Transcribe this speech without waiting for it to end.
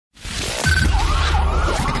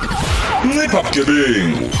Ncipha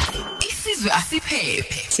bugebengu. Isizwe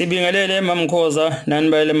asiphephe. Sibingelele mamkhoza nani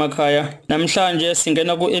bayele emakhaya. Namhlanje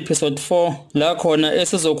singena ku episode 4 la khona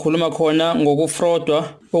esizokhuluma khona ngokufraudwa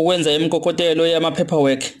ukwenza imikokotelo yama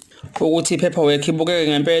paperwork. Ukuthi paperwork ibukeke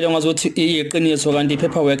ngempela ngazuthi iyiqiniso kanti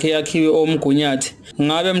paperwork yakhiwe omgunyathi.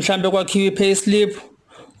 Ngabe mhlambe kwakhiwe payslip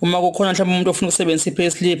uma kukhona mhlawumbe umuntu ofuna ukusebenzisa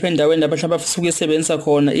i-payslip endaweni lapho mhlawumbe afisa ukuyisebenzisa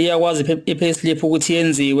khona iyakwazi i-payslip ukuthi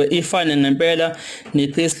yenziwe ifane ngempela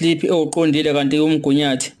ne-payslip ewuqondile kanti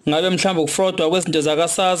umgunyathi. Ngabe mhlawumbe ukufraudwa kwezinto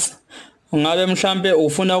zakaSARS, ngabe mhlawumbe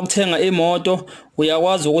ufuna ukuthenga imoto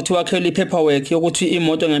uyakwazi ukuthi wakhele i-paperwork yokuthi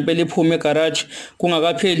imoto ngempela iphume egarage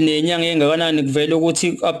kungakapheli nenyanga engakanani kuvela ukuthi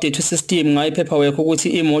update i-system ngayo i-paperwork ukuthi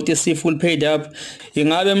imoto isi full paid up.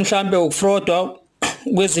 Ingabe mhlawumbe ukufraudwa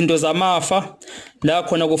kwezinto zamafa la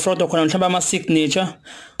khona kufraudwa khona mhlawumbe ama signature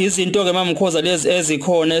izinto ke mamkhoza lezi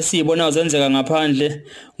ezikhona esizibona zenzeka ngaphandle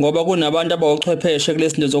ngoba kunabantu abawuchwepheshe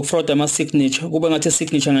kulezi zinto zokufraud ama signature kube ngathi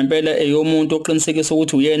signature ngempela eyomuntu oqinisekisa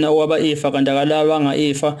ukuthi uyena owaba ifa kanti akalawa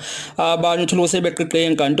ngaifa. Abantu uthola sebeqiqe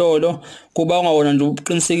enkantolo kuba ungawona nje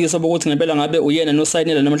uqinisekisa ukuthi ngempela ngabe uyena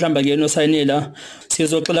nosayinela noma mhlawumbe akuyena nosayinela.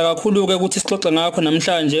 Sizoxoxa kakhulu ke ukuthi sixoxe ngakho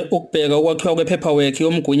namhlanje ukubheka ukwakhiwa kwepaperwork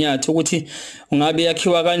yomgunyathi ukuthi ungabe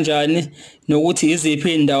yakhiwa kanjani nokuthi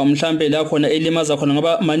iziphi indawo mhlambe la khona elimaza khona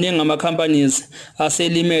ngoba maningi ama companies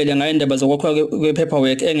aselimele ngayindaba zokwakhiwa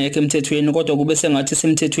kwepaperwork engekho emthethweni kodwa kube sengathi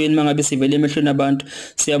semthethweni mangabe sivele emehlweni abantu.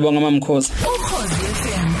 Siyabonga mamkhoza. Ukhozi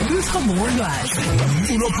FM umthombo wolwazi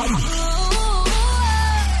umculo phambili.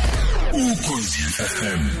 Ukhozi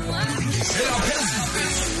FM.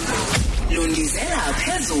 Lungizela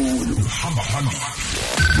phezulu. Hamba hamba.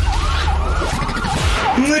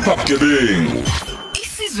 Ncipha bugebengu.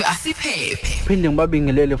 Isizwe asiphephe. Phinde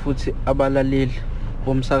ngibabingelele futhi abalaleli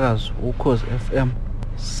bomsakazo Ukhozi FM.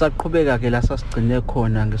 Saqhubeka ke la sasigcine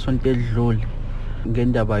khona ngesonto edlule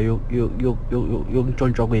ngendaba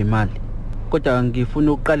yokuntshontshwa kwezimali. Kodwa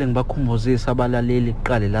ngifuna uqale ngibakhumbuzisa abalaleli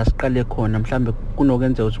iqale la siqale khona mhlambe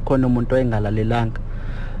kunokwenzeka ukuthi khona umuntu oyengalalelanga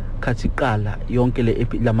khathi iqala yonke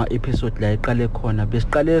lama episode la iqale khona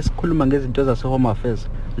besiqale sikhuluma ngezinto zase Home Affairs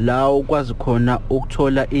la ukwazi khona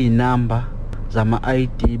ukuthola izinamba zama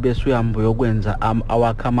ID bese uyahamba uyokwenza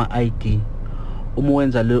awakha ama ID. Uma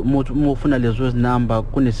wenza uma ufuna lezo zinamba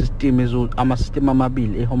kune system ama system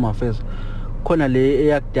amabili eHome Affairs khona le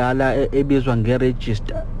eyakudala ebizwa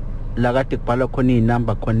ngeregister la kade kubhalwa khona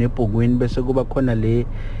izinamba khona ebhukwini bese kuba khona le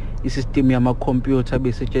isystem yama computer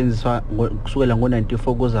besetshenziswa kusukela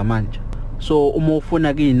ngo94 kuza manje. So uma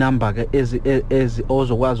ufuna ke izinamba ke ezi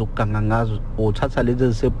ozokwazi ukuganga ngazo uthatha lezi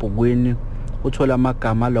ezisebhukwini uthola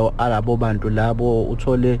amagama lawo alabo bantu labo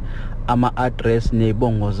uthole ama address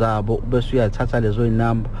nezibongo zabo bese uyathatha lezo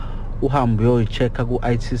inamba uhambe uyoyichecka ku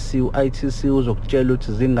ITC. ITC uzokutshela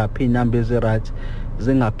ukuthi zingaphi inamba eziright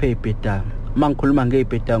zingaphi ibhedana. Mangikhuluma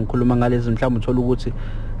ngeibhedana ngikhuluma ngalezi mhlawumbe uthola ukuthi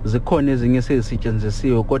zikhona ezinye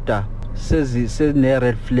sezisetshenzisiwe kodwa sezine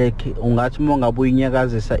red flag ungathi mongabe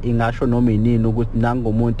uyinyakazisa ingasho noma inini ukuthi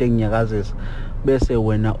nangomuntu enginyakazisa bese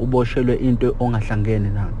wena uboshelwe into ongahlangene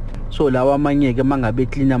nayo. So lawa amanye ke mangabe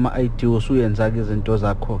clean ama ID usuyenza ke izinto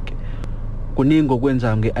zakho ke kuningi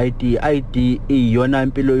okwenza ngeID. ID iyona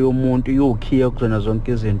impilo yomuntu yokhiya kuzona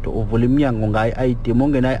zonke izinto uvula iminyango ngayo ID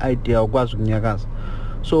mongena iID awukwazi ukunyakaza.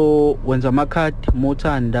 So wenza amakhadi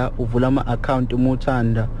muthanda uvula ama account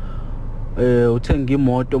muthanda uthenga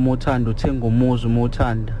imoto muthanda uthenga umuzi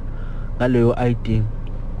muthanda ngaleyo ID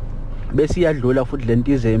bese iyadlula futhi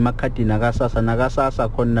lento ize emakhadini nakasasa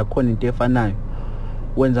khona into efanayo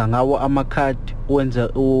wenza ngawo amakhadi wenza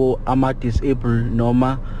ama disable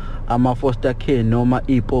noma ama foster care noma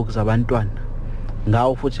ibox zabantwana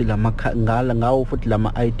ngawo futhi ngawo futhi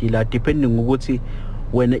lama ID la depending ukuthi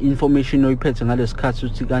wena information oyiphethe ngalesikhathi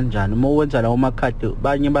uthi kanjani. Uma wenza lawo makhadi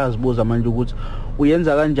banye bayazibuza manje ukuthi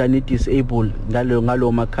uyenza kanjani i-disable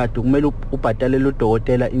ngalo makhadi. Kumele ubhatalele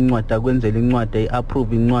udokotela incwadi akwenzele incwadi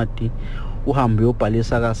i-approve incwadi uhambe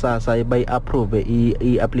uyobhalisa kaSASSA bayi-approve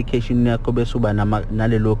i-application yakho bese uba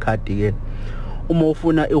nalelo khadi ke. Uma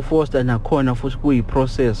ufuna i-foster nakhona futhi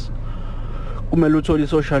kuyi-process kumele uthole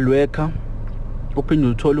i-social worker uphinde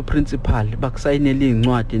uthole uprincipal bakusayinele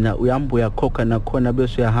incwadi na uyahamba uyakhokha nakhona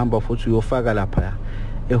bese uyahamba futhi uyofaka lapha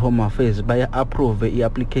eHome Affairs baya-approve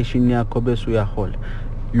i-application yakho bese uyahola.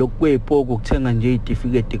 Lokhu kweyipoku ukuthenga nje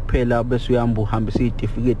i-certificate kuphela bese uyahamba uhambisa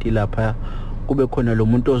i-certificate lapha kube khona lo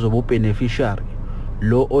muntu ozoba ubeneficiary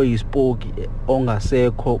lo oyispoki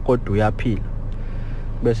ongasekho kodwa uyaphila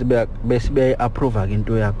bese beya-approve ke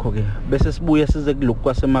into yakho ke bese sibuye size kulokhu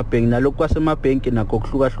kwasemabhenki. Nalokhu kwasemabhenki nakho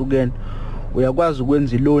kuhlukahlukene uyakwazi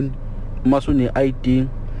ukwenza iloan uma sune ID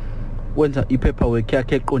wenza i-paperwork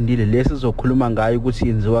yakhe eqondile lesizokhuluma ngayo ukuthi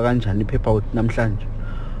yenziwa kanjani i-paperwork namhlanje.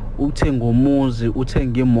 Uthenga umuzi,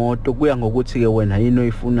 uthenga imoto, kuya ngokuthi ke wena yini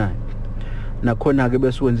oyifunayo. Nakhona ke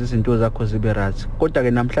bese wenza izinto zakho zibe right. Kodwa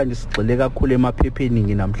ke namhlanje sigxile kakhulu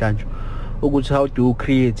emaphepheni namhlanje ukuthi how do you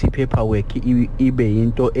create i-paperwork ibe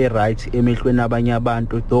into e-right emehlweni abanye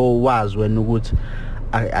abantu though wazi wena ukuthi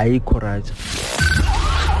ayikho right.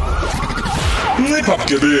 Ncipha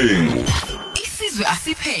bugebengu. Isizwe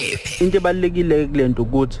asiphephe. Into ebalekile kulento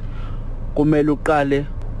ukuthi kumele uqale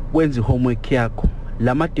wenze homework yakho.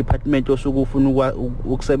 Lama department osuke ufuna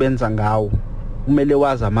ukusebenza ngawo kumele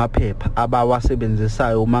wazi amaphepha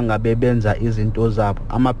abawasebenzisayo uma ngabe benza izinto zabo.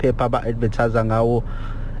 Amaphepha aba-advertise ngawo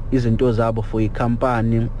izinto zabo for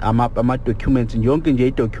i-company, ama-documents, yonke nje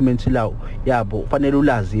i-documents lawo yabo kufanele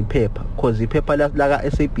ulazi iphepha because iphepha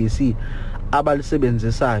la SABC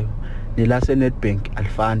abalisebenzisayo nelase Nedbank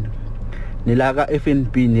alifani, nelaka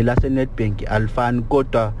FNB nelase Nedbank alifani,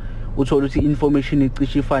 kodwa uthola ukuthi information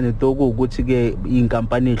icishe ifane toko ukuthi ke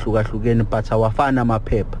inkampani ehlukahlukene but awafana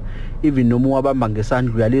amaphepha. Even noma wabamba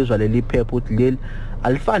ngesandla uyalizwa leli phepha ukuthi leli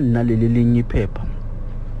alifani naleli linye iphepha.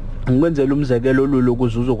 Ngikwenzela umzekelo olulo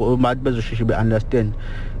ukuze uzomathi bezosheshe be-understand.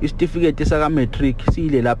 Isitifiketi saka matric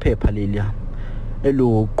siyilela phepha leliya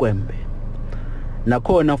eluqwembe.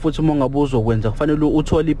 Nakhona futhi uma ngabe uzokwenza kufanele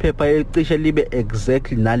uthole iphepha ecishe libe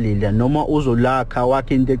exactly naleliya noma uzolakha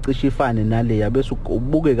wakhe into ecishe ifane naleya bese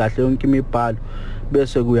ubuke kahle yonke imibhalo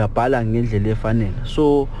bese kuyabhala ngendlela efanele.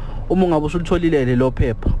 So uma ngabe usulitholile lelo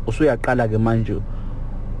phepha usuyaqala ke manje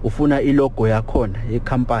ufuna ilogo yakhona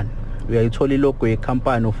yecompany. Uyayithola ilogo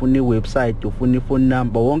yecompany, ufuna iwebsite, ufuna iphone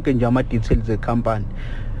number, wonke nje ama details zecompany,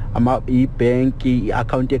 i-bank,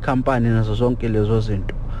 i-account yecompany nazo zonke lezo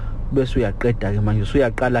zinto. Bese uyaqeda ke manje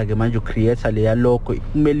usuyaqala ke manje ucreate leya logo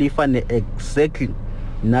kumele ifane exactly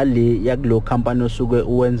nale yakulo company osuke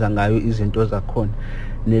uwenza ngayo izinto zakhona,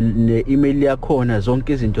 ne-email yakhona,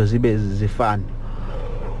 zonke izinto zibe zifana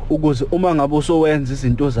ukuze uma ngabe usowenza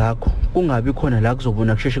izinto zakho kungabi khona la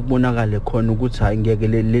kuzobona kusheshe kubonakale khona ukuthi hayi ngeke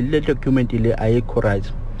le document le ayikho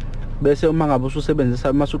right. Bese uma ngabe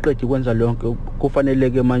ususebenzisa masuqedi kwenza lonke kufanele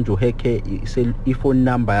ke manje uhacke i-phone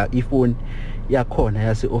number, ifoni yakhona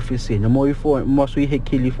yase officeini. Uma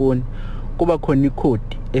usuyihackile ifoni kuba khona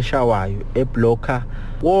icode eshawayo eblocker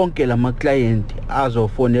wonke lama client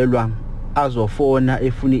azofona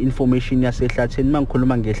efuna information yasehlathini.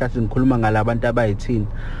 Mangikhuluma ngehlathi ngikhuluma ngalabantu abayithini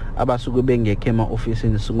abasuke bengekho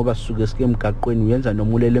ema-officeini ngoba sisuke sike emgaqweni uyenza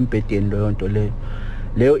noma ulele embedeni leyo nto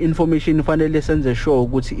leyo information ifanele senze sure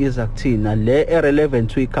ukuthi iza kuthina le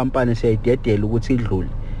relevant to i-company siyayidedela ukuthi idlule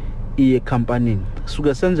iye ecompanyini.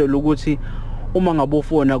 Suke senzele ukuthi uma ngabe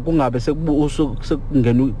ufona kungabe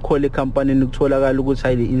sekungena ucall ecompanyini kutholakala ukuthi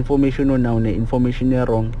hayi le information onayo ne-information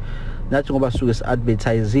e-wrong. Nathi ngoba suke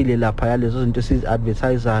si-advertisile lapha yalezo zinto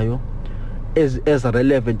sizi-advertisayo as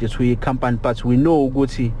relevant to i-company, but we know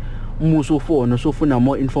ukuthi uma usufuna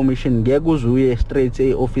more information ngeke uze uye straight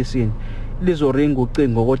e-officeini, lizoringa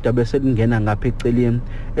ucingo kodwa bese lingena ngapha eceleni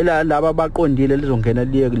laba abaqondile lizongena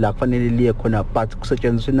liye la kufanele liye khona but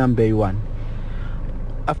kusetshenziswa inumber yi-1.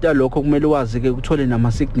 After lokho kumele wazi ke uthole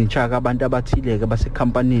nama-signature abantu abathile ke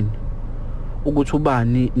basecompanyini ukuthi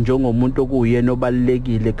ubani njengomuntu okuyena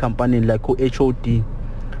obalekile ecompanyini like u-HOD,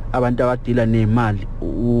 abantu abadila nemali,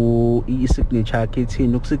 i-signature yakhe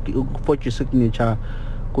ithini. Ukuforge i-signature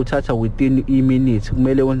kuthatha within i-minute.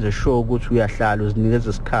 Kumele wenze sure ukuthi uyahlala uzinikeza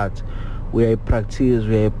isikhathi,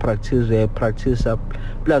 uyayipractice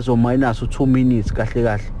plus or minus 2 minutes kahle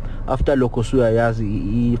kahle. After lokho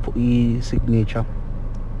usuyayazi i-signature,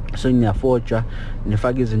 so niyaforja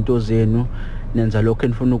nifaka izinto zenu nenza lokho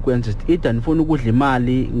enifuna ukwenza. Either nifuna ukudla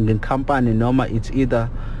imali ngecompany noma it's either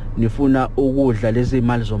nifuna ukudla lezi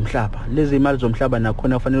imali zomhlaba. Lezi imali zomhlaba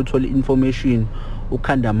nakhona kufanele uthole information,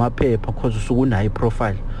 ukhanda amaphepha because usuke unayo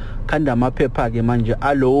iprofile. Khanda amaphepha ke manje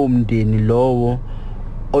alowo mndeni lowo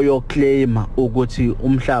oyoclaima ukuthi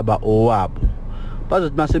umhlaba owabo.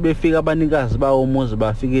 Bazothi mase befika abanikazi bawo umuzi,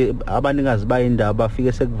 bafike abanikazi bayindawo,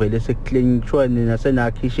 bafike sekuvele sekuclaim kuthiwa nina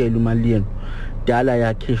senakhishela imali yenu, dala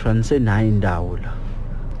yakhishwa nisenayo indawo la.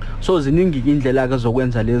 So ziningi indlela ke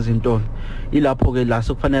zokwenza lezi zinto. Ilapho ke la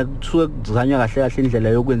sekufanele kusuke kuzanywa kahle kahle indlela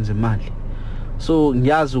yokwenza imali. So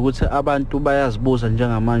ngiyazi ukuthi abantu bayazibuza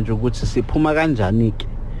njengamanje ukuthi siphuma kanjani ke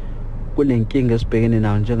kule nkinga esibhekene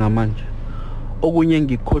nayo njengamanje. Okunye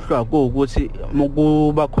ngikhohlwa ukuthi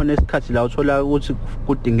kuba khona isikhathi la uthola ukuthi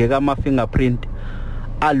kudingeka ama-fingerprint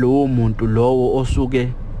alowo muntu lowo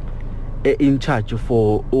osuke in charge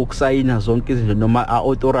for ukusayina zonke izinto noma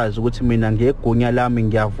a-authorize ukuthi mina ngegunya lami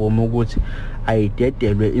ngiyavuma ukuthi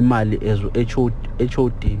ayidedelwe imali as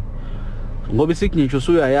HOD. ngoba isignature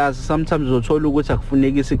usuyayazi sometimes uzothola ukuthi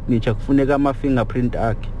akufuneki isignature kufuneka ama fingerprint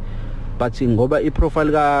akhe but ngoba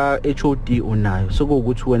iprofile ka HOD unayo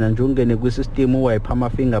sokuthi wena nje ungene kwisystem uwipe ama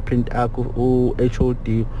fingerprint akho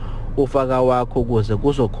uHOD ufaka wakho ukuze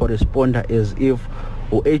kuzo corresponda as if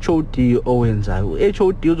uHOD owenzayo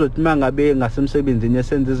uHOD uzothi mangabe ngasemsebenzini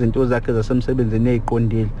esenza izinto zakhe zasemsebenzini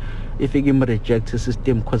eziqondile ifike imreject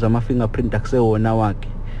system because ama fingerprint akusewona wakhe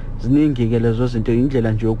ziningi ke lezo zinto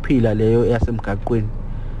indlela nje yokuphila leyo yasemgaqweni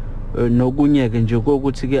nokunyeke nje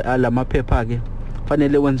ukuthi ke alamaphepha ke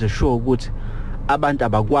fanele wenze sure ukuthi abantu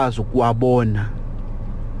abakwazi ukuwabona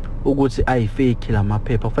ukuthi ayifake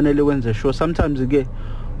lamaphepha fanele wenze sure sometimes ke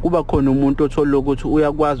kuba khona umuntu othola ukuthi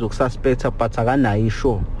uyakwazi ukususpecta but akanayo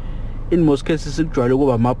isho in most cases sikujwayele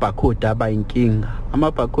kuba ama barcode abayinkinga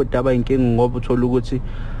ama barcode abayinkinga ngoba uthola ukuthi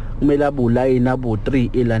kumele abulayini abu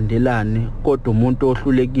 3 elandelane kodwa umuntu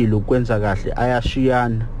ohlulekile ukwenza kahle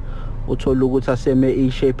ayashiyana uthola ukuthi aseme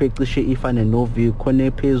ishape ecishe ifane no V khona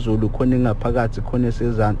ephezulu khona engaphakathi khona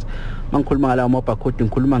esezantsi mangikhuluma ngala ama barcode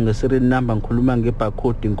ngikhuluma nge-serial number ngikhuluma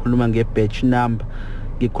nge-barcode ngikhuluma nge-batch number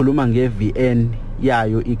ngikhuluma nge-VN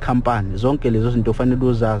yayo ikhampani zonke lezo zinto fanele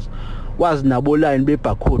uzazi wazi nabo line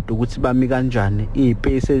bebarcode ukuthi bami kanjani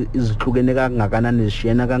ipace izihlukene kangakanani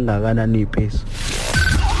zishiyana kangakanani ipace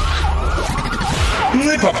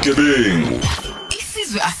ncipha bugebengu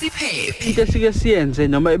isizwe asiphephe into esike siyenze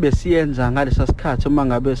noma ebesiyenza ngalesa sikhathi uma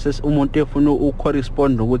ngabe umuntu efuna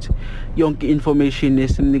ucorrespond ukuthi yonke information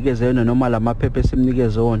esimnikeze noma lamaphepha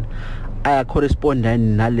esimnikeze wona aya corresponda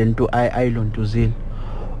nalento ayilontuzile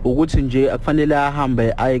ukuthi nje akufanele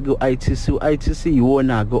ahambe aye ku-ITC u-ITC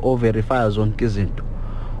yiwona ke overify zonke izinto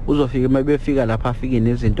uzofika mebefika lapha afike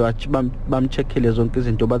nezinto athi bamcheckele zonke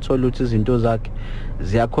izinto bathola ukuthi izinto zakhe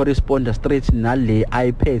ziya corresponda straight nale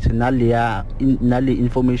iPad nale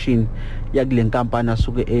information yakule nkampani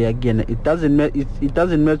asuke eyakuyena it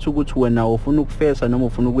doesn't matter ukuthi wena ufuna ukufesa noma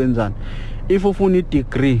ufuna ukwenzana if ufuna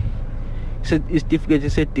i-degree certificate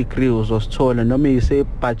se-degree uzosithola noma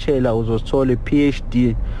ise-bachelor uzosithola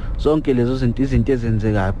i-PhD zonke lezo zinto izinto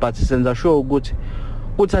ezenzekayo but senza sure ukuthi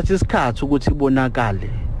kuthatha isikhathi ukuthi ibonakale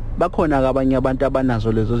bakhona abanye abantu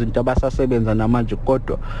abanazo lezo zinto abasasebenza namanje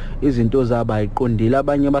kodwa izinto zabo ayiqondile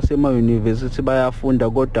abanye basema university bayafunda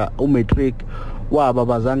kodwa umatric waba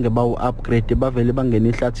bazange bawu-upgrade bavele bangena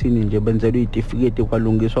ehlathini nje benzelwe i-certificate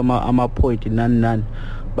kwalungiswa ama-point nani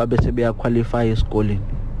babe sebeyaqualify esikoleni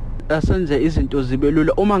asenze izinto zibe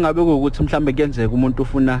lula uma ngabe ukuthi mhlambe kuyenzeka umuntu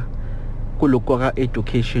ufuna kuloko ka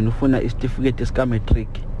education ufuna i-certificate sika matric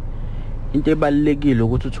into ebalekile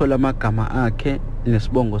ukuthi uthola amagama akhe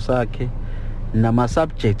nesibongo sakhe nama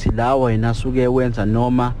subjects lawo yena asuke ewenza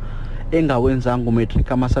noma engawenzanga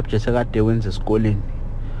umatric ama subjects akade wenza esikoleni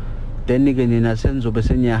then ke nina senzobe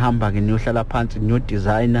seniyahamba ke niyohlala phansi niyo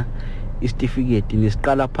designer i-certificate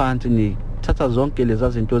nisiqala phansi ni thatha zonke lezi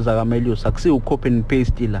zinto zakamelius akusiyo copy and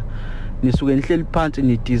paste la nisuke nihleli phansi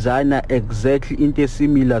ni designer exactly into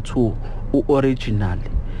similar to original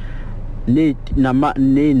ne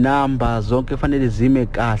number zonke fanele zime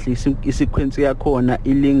kahle isequence yakhona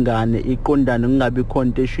ilingane iqondane kungabi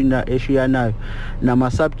conditioner eshiyanayo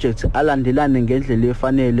nama subjects alandelane ngendlela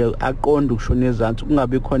efanele aqonda ukushona ezantsi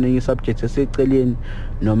kungabi khona i-subject eseceleni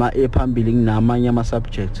noma ephambili kunamanye ama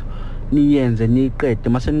subjects niyenze niqede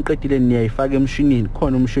mase niqedile niyayifaka emshinini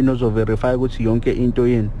khona umshini ozoverify ukuthi yonke into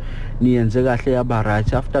yenu niyenze kahle yaba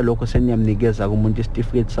right after lokho seniyamnikeza kumuntu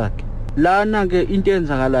certificate sakhe lana ke into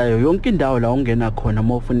enzakalayo yonke indawo la ungena khona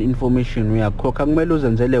uma ufuna information uyakhokha kumele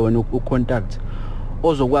uzenzele wena ucontact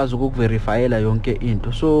ozokwazi ukuverifyela yonke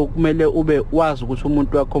into so kumele ube wazi ukuthi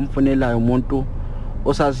umuntu wakho omfunelayo umuntu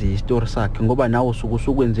osazi istory sakhe ngoba nawe usuku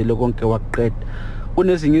usukwenzile konke wakuqeda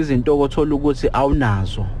kunezinye izinto okuthola ukuthi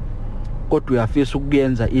awunazo kodwa uyafisa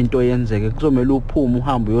ukuyenza into yenzeke kuzomela uphume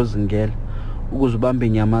uhambe uyozingela ukuze ubambe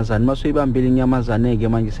inyamazana mase uyibambile inyamazana ke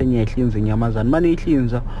manje seniyahlinza inyamazana manje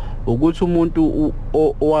ihlinza ukuthi umuntu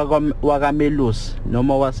wakamelusi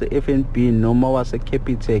noma wase FNB noma wase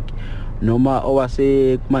Capitec noma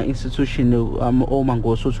owase kuma institution oma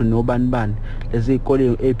ngosuthu nobani lezi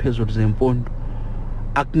izikole eziphezulu zemfundo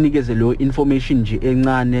akunikeze lo information nje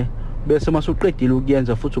encane bese masuqedile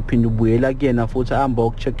ukuyenza futhi uphinde ubuyela kuyena futhi ahamba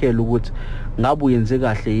ukucheckela ukuthi ngabe uyenze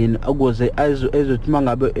kahle yini ukuze ezothi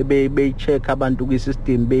mangabe beyicheck abantu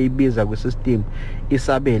kwi-system beyibiza kwi-system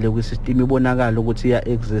isabele kwi-system ibonakala ukuthi iya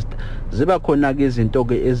exist ziba khona ke izinto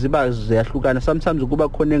ke eziba ziyahlukana sometimes kuba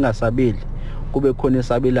khona engasabeli kube khona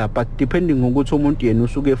esabela but depending ukuthi umuntu yena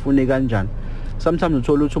usuke efune kanjani sometimes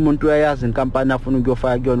uthola ukuthi umuntu uyayazi inkampani afuna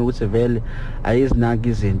ukuyofaka kuyona ukuthi vele ayizinaki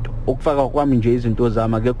izinto ukufaka kwami nje izinto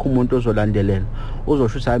zami akekho umuntu ozolandelela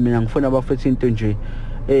uzosho ukuthi mina ngifuna abafethu into nje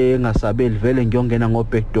engasabeli vele ngiyongena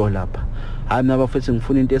ngo-back door lapha. Hayi mina bafethu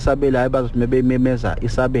ngifuna into esabela, hayi bazothi mebememeza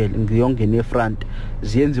isabele ngiyongena efront.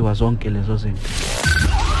 Ziyenziwa zonke lezo zinto.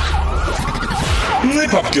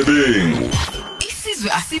 Ncipha bugebengu.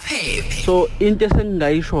 Isizwe asiphephe. So into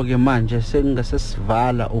esengingayisho ke manje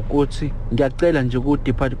sengingasesivala ukuthi ngiyacela nje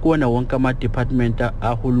kuona wonke ama-department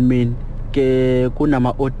ahulumeni ke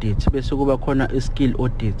kunama audit bese kuba khona i-skill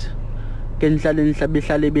audit. Ke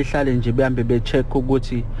behlale nje behambe becheck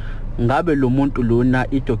ukuthi ngabe lo muntu lona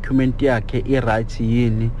i-document yakhe i-right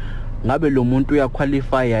yini, ngabe lo muntu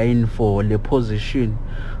uyaqualify yini for le position,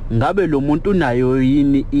 ngabe lo muntu unayo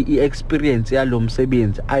yini i-experience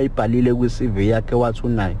yalomsebenzi ayibhalile kwi-CV yakhe wathi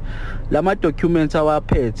unayo. Lama documents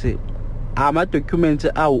awaphethe ama-documents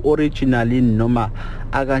awu-original noma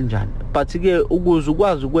akanjani. But ke ukuze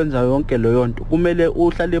ukwazi ukwenza yonke leyo nto kumele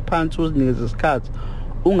uhlale phansi uzinikeze isikhathi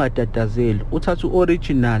ungatatazeli, uthatha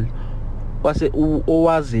u-original wase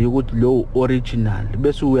owazi ukuthi lo original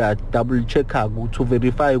bese uya double check ukuthi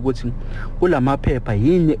verify ukuthi kulamaphepha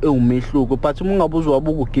yini ewumehluko. But uma ungabe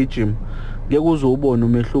uzowabuka ugijima ngeke uzobona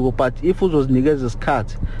umehluko, but if uzozinikeza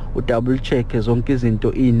isikhathi u double check zonke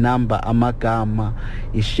izinto, inumber, amagama,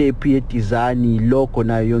 ishape yedesign, ilogo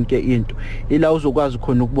nayo yonke into, ila uzokwazi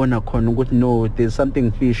khona ukubona khona ukuthi no there's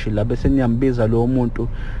something fishy la. Bese niyambiza lo muntu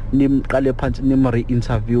nimqale phansi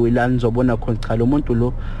re-interview ila nizobona khona cha lo muntu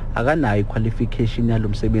lo akanayo qualification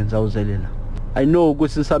yalomsebenzi awuzelela. I know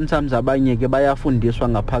ukuthi sometimes abanye ke bayafundiswa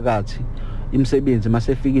ngaphakathi imisebenzi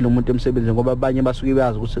masefikile umuntu emsebenzi ngoba abanye basuke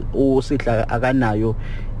beyazi ukuthi usihla akanayo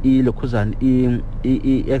ilokhuzana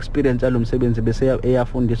i-experience yalomsebenzi bese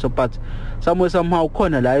eyafundiswa. But somehow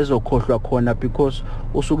khona la ezokhohlwa khona because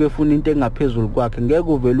usuke efuna into engaphezulu kwakhe. Ngeke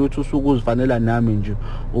uvele uthi usuke uzifanela nami nje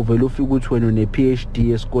uvele ufike ukuthi wena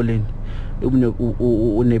une-PhD esikoleni,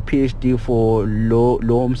 une-PhD for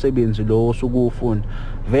lo msebenzi lo osuke ufuna.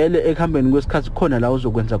 Vele ekuhambeni kwesikhathi khona la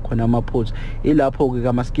uzokwenza khona amaphutha. Ilapho ke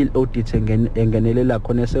ama-skill audit engenelela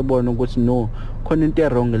khona esebona ukuthi no khona into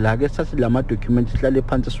wrong la. Ke sithathe lama documents sihlale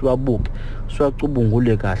phansi siwabuke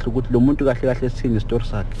siwacubungule kahle ukuthi lo muntu kahle kahle sithini story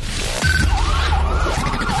sakhe.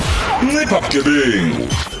 Ncipha bugebengu.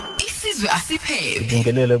 Isizwe asiphephe.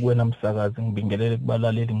 Ngibingelele kuwena msakazi, ngibingelele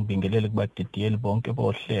kubalaleli, ngibingelele kubadidiyeli bonke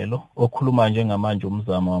bohlelo. Okhuluma njengamanje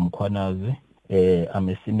umzamo wamkhwanazi. I'm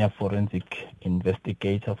a senior forensic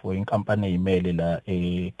investigator for inkampani eyimele la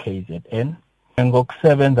KZN.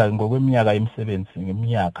 Ngokusebenza ngokweminyaka yemisebenzi,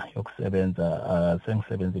 ngeminyaka yokusebenza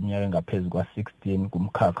sengisebenza iminyaka engaphezulu kwa-16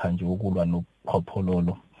 kumkhakha nje wokulwa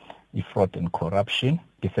nobuqhophololo, i-fraud and corruption.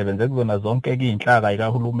 Ngisebenze kuzona zonke inhlaka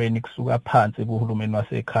ikahulumeni kusuka phansi kuhulumeni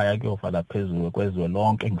wasekhaya kuyovala phezulu kwezwe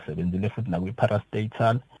lonke. Ngisebenzile futhi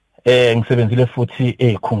nakwi-parastatal, ngisebenzile futhi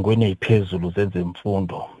ezikhungweni eziphezulu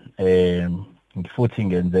zezemfundo. Futhi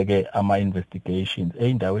ngenzeke ama-investigations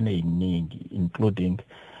ey'ndaweni ey'ningi including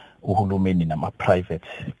uhulumeni nama-private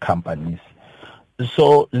companies.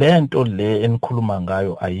 So lento le enikhuluma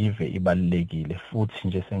ngayo ayive ibalulekile futhi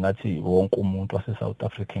nje sengathi wonke umuntu wase-South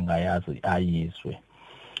Africa engayazi ayizwe.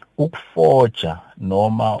 Ukuforja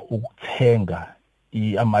noma ukuthenga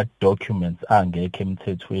ama-documents angekho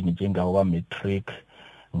emthethweni njengawo kwa-matric,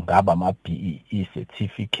 ngaba ama-BEE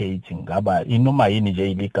certificate, ngaba inoma yini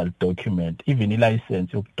nje illegal document, even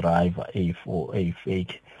i-license yokudriver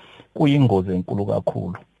eyi-fake, kuyingozi enkulu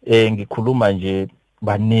kakhulu. Ngikhuluma nje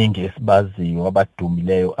baningi esibaziyo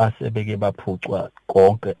abadumileyo asebeke baphucwa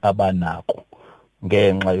konke abanako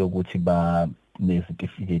ngenxa yokuthi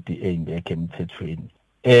banezitifiketi ezingekho emthethweni.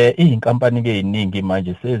 Iy'nkampani ke eziningi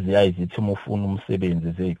manje seziyayi zithi uma ufuna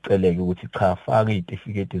umsebenzi ziyiceleke ukuthi cha faka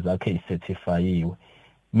izitifiketi zakhe ezicertifayiwe,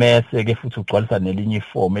 mase ke futhi ugcwalisa nelinye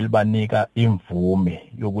iform elibanika imvume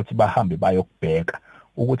yokuthi bahambe bayokubheka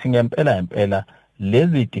ukuthi ngempela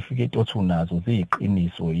lezi zitifiketi othi unazo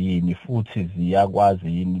ziyiqiniso yini futhi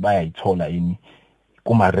ziyakwazi yini, bayayithola yini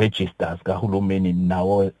kuma-registers kahulumeni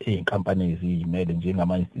nawo iy'nkampani eziyimele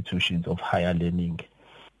njengama-institutions of higher learning.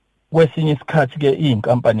 Kwesinye isikhathi ke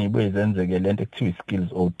iy'nkampani bezenzeke lento ekuthiwa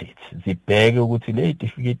i-skills audit, zibheke ukuthi le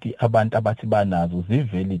zitifiketi abantu abathi banazo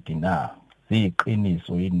zi-valid na,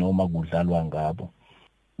 ziyiqiniso yini noma kudlalwa ngabo.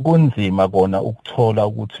 Kunzima kona ukuthola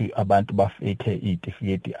ukuthi abantu bafake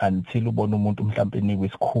izitifiketi until ubona umuntu mhlawumbe enikwe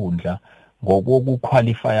isikhundla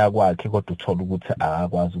ngokuqualifya kwakhe kodwa uthola ukuthi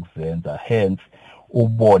akakwazi ukuzenza. Hence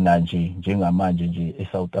ubona nje njengamanje nje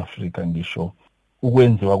eSouth Africa ngisho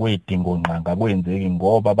ukwenziwa kwezidingo nqanga kwenzeki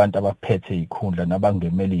ngoba abantu abaphethe izikhundla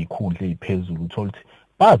nabangemele izikhundla eziphezulu uthola ukuthi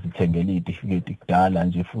bazithengele izitifiketi kudala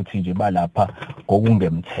nje futhi nje balapha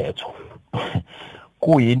ngokungemthetho.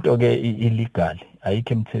 Kuyinto ke illegal,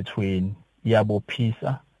 ayikho emthethweni,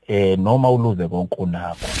 iyabophisa noma uluze konke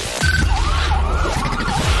unakho.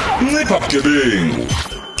 ncipha bugebengu.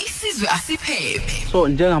 Isizwe asiphephe. So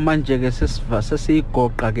njengamanje ke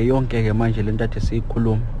sesiyigoqa ke yonke ke manje lento athi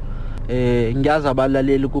siyikhuluma. Ngiyazi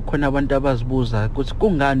abalaleli kukhona abantu abazibuza ukuthi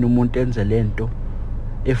kungani umuntu enze lento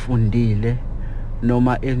efundile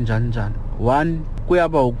noma enjanjani. One,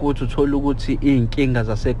 kuyaba ukuthi uthola ukuthi inkinga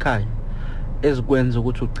zasekhaya ezikwenza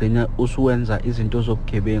ukuthi ugcine usuwenza izinto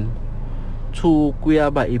zobugebengu. Two,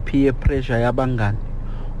 kuyaba i-peer pressure yabangani.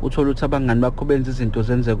 Uthola ukuthi abangani bakho benza izinto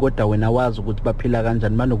zenze kodwa wena wazi ukuthi baphila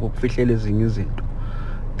kanjani manokukufihlela ezinye izinto.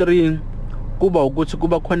 Three, kuba ukuthi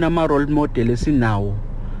kuba khona ama role model esinawo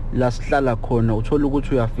la sihlala khona. Uthola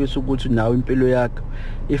ukuthi uyafisa ukuthi nawe impilo yakho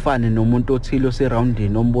ifane nomuntu othile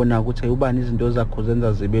oseroundini ombona ukuthi ubani izinto zakho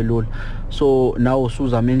zenza zibe lula. So nawe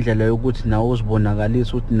usuzama indlela yokuthi nawe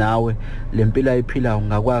uzibonakalisa ukuthi nawe lempilo ayiphilayo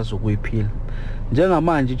ungakwazi ukuyiphila.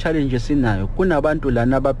 Njengamanje challenge esinayo kunabantu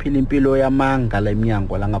lana abaphila impilo yamanga la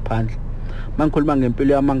eminyango la ngaphandle. Mangikhuluma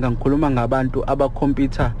ngempilo yamanga ngikhuluma ngabantu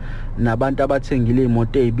abakhompyutha nabantu abathengile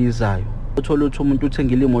imoto ezibizayo. Uthola ukuthi umuntu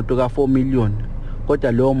uthengile imoto ka4 million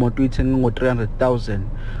kodwa leyo moto uyithenga ngo300,000.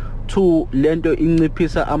 Two, lento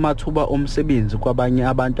inciphisa amathuba omsebenzi kwabanye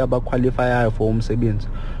abantu abaqualifyayo for umsebenzi.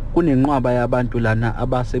 Kunenqwaba yabantu lana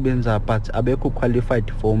abasebenza but abekho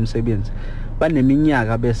qualified for umsebenzi.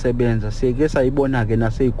 Baneminyaka besebenza sike sayibona ke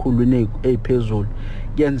nasezikhulwini eziphezulu.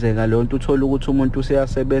 Kuyenzeka le nto uthola ukuthi umuntu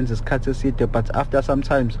useyasebenza isikhathi eside but after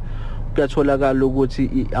sometimes kuyatholakala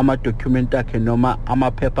ukuthi ama document akhe noma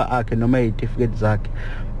amaphepha akhe noma izitifiketi zakhe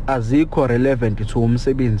azikho relevant to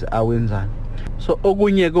umsebenzi awenzayo. So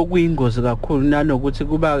okunye kokuyingozi kakhulu nanokuthi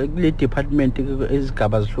kuba kule department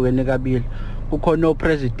ezigaba zihlukene kabili. Kukhona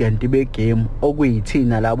opresident begame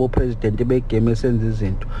okuyithina labo president begame esenza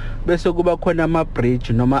izinto bese kuba khona ama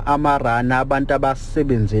bridge noma ama run abantu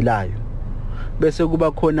abasebenzelayo bese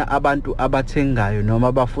kuba khona abantu abathengayo noma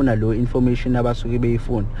abafuna lo information abasuke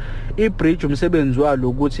beyifuna. I-bridge umsebenzi walo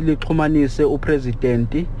ukuthi lixhumanise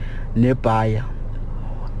upresident nebuyer.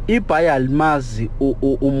 Ibuyer limazi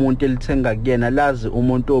umuntu elithenga kuyena lazi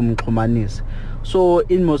umuntu omxhumanisa. So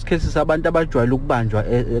in most cases abantu abajwayele ukubanjwa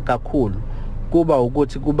kakhulu kuba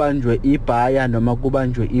ukuthi kubanjwe ibuyer noma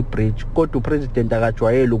kubanjwe i-bridge kodwa upresident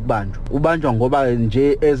akajwayele ukubanjwa. Ubanjwa ngoba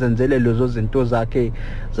nje ezenzele lezo zinto zakhe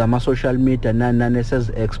zama social media nani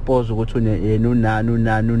esezi-expose ukuthi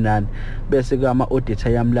unani bese kama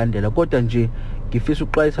auditor yamlandela. Kodwa nje ngifisa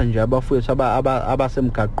ukuxwayisa nje abafowethu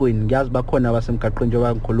abasemgaqweni. Ngiyazi bakhona abasemgaqweni nje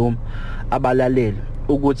abangikhuluma abalaleli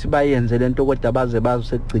ukuthi bayenze lento kodwa baze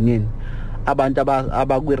sekugcineni abantu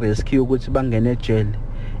abakwi-rescue ukuthi bangene ejele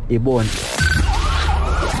ibona.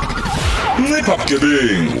 Ncipha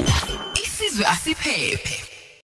bugebengu. Isizwe asiphephe.